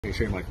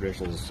Share my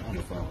credentials on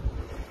the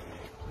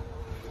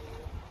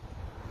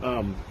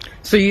phone.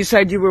 So you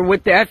said you were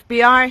with the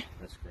FBI?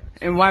 That's correct.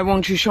 And why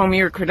won't you show me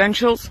your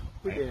credentials?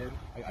 We did.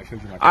 I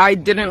showed you my I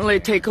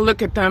didn't take a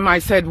look at them. I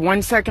said,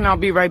 1 second, I'll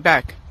be right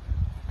back.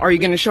 Are you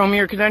going to show me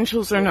your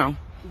credentials or no?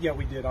 Yeah,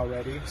 we did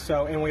already.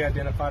 And we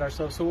identified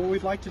ourselves. So what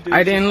we'd like to do...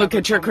 I didn't look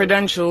at your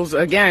credentials.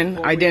 Again,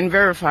 I didn't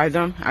verify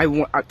them.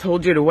 I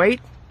told you to wait,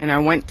 and I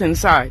went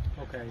inside.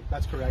 Okay,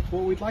 that's correct.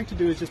 What we'd like to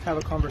do is just have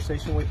a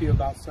conversation with you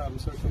about some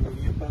social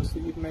media posts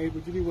that you've made.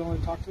 Would you be willing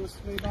to talk to us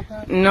today about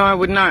that? No, I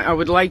would not. I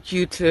would like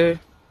you to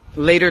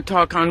later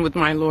talk on with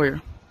my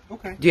lawyer.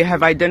 Okay. Do you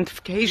have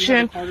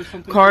identification? Do you have a card or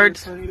something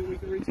cards? for an attorney that we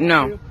could reach out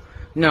No. to?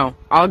 No.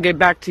 I'll get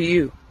back to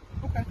you.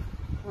 Okay.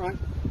 All right.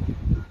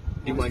 Do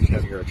you mind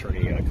having your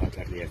attorney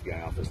contact the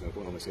FBI office in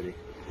Oklahoma City?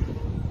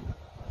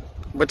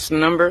 What's the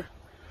number?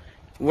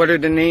 What are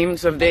the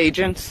names of the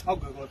agents? I'll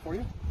Google it for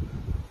you.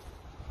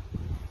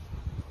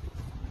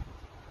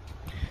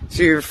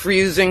 So you're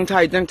refusing to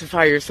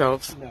identify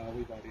yourselves. No,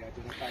 we've already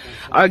identified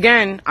ourselves.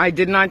 Again, I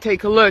did not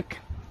take a look.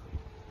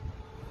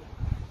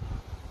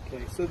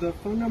 Okay, so the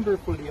phone number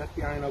for the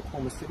FBI in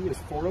Oklahoma City is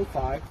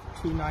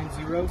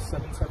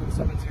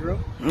 405-290-7770.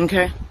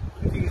 Okay.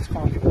 If you just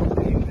call and give them a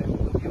name, then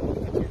we'll be able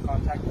to get you in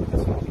contact with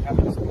us and we'll be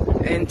happy to support you.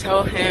 And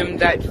tell him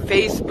that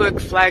Facebook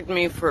flagged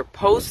me for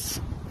posts.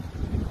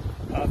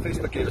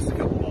 Facebook gave us a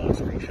couple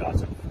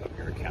screenshots of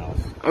your account.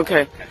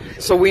 Okay.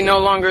 So we no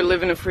longer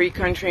live in a free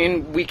country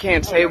and we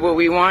can't say what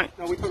we want?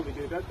 No, we totally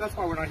do. That's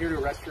why we're not here to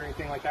arrest you or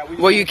anything like that.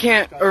 Well, you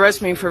can't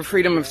arrest me for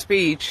freedom of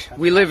speech.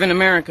 We live in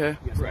America.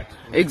 Correct.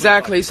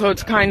 Exactly. So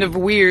it's kind of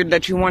weird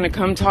that you want to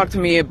come talk to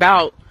me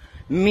about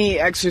me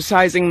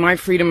exercising my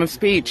freedom of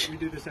speech. We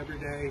do this every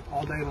day,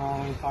 all day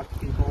long, talk to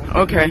people.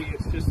 Okay. Really,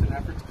 it's just an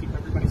effort to keep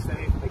everybody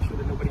safe, make sure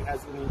that nobody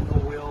has any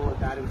ill will or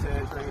bad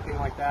intent or anything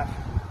like that.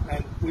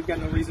 And we've got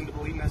no reason to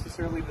believe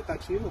necessarily that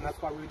that's you, and that's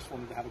why we just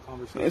wanted to have a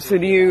conversation. So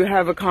do you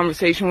have a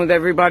conversation with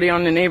everybody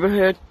on the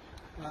neighborhood?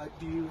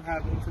 Do you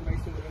have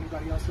information with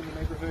anybody else in the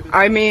neighborhood?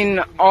 I mean,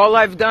 all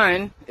I've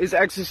done is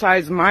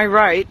exercise my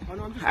right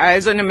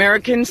as an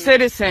American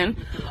citizen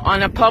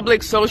on a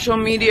public social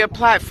media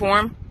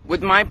platform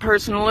with my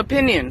personal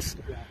opinions.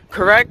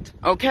 Correct?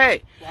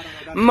 Okay.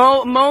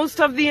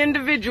 Most of the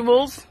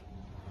individuals,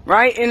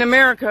 right, in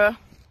America,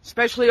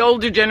 especially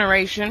older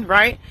generation,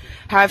 right,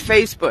 have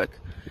Facebook.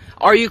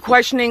 Are you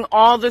questioning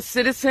all the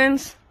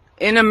citizens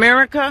in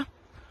America?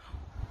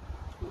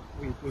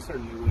 We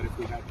certainly would if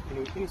we had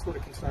any sort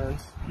of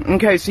concerns.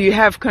 Okay, so you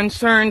have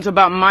concerns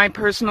about my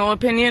personal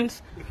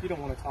opinions? If you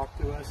don't want to talk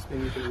to us,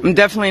 then you can... I'm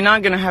definitely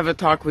not going to have a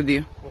talk with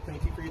you. Well,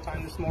 thank you for your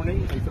time this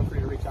morning, and feel free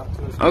to reach out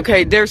to us.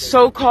 Okay, they're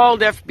so-called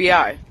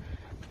FBI.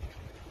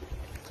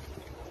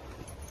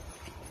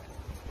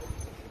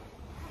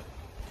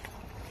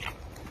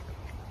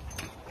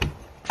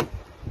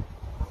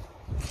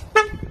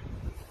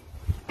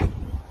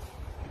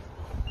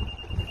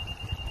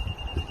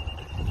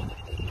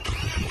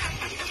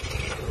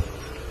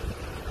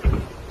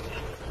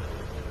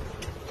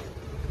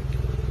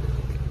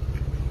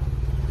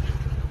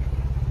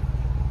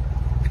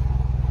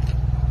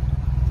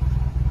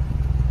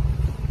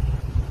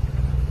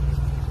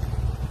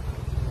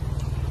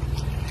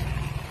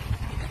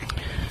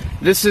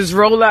 This is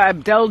Rola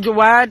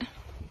Abdeljawad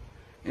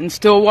in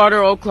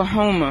Stillwater,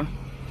 Oklahoma.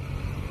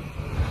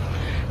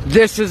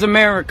 This is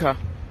America.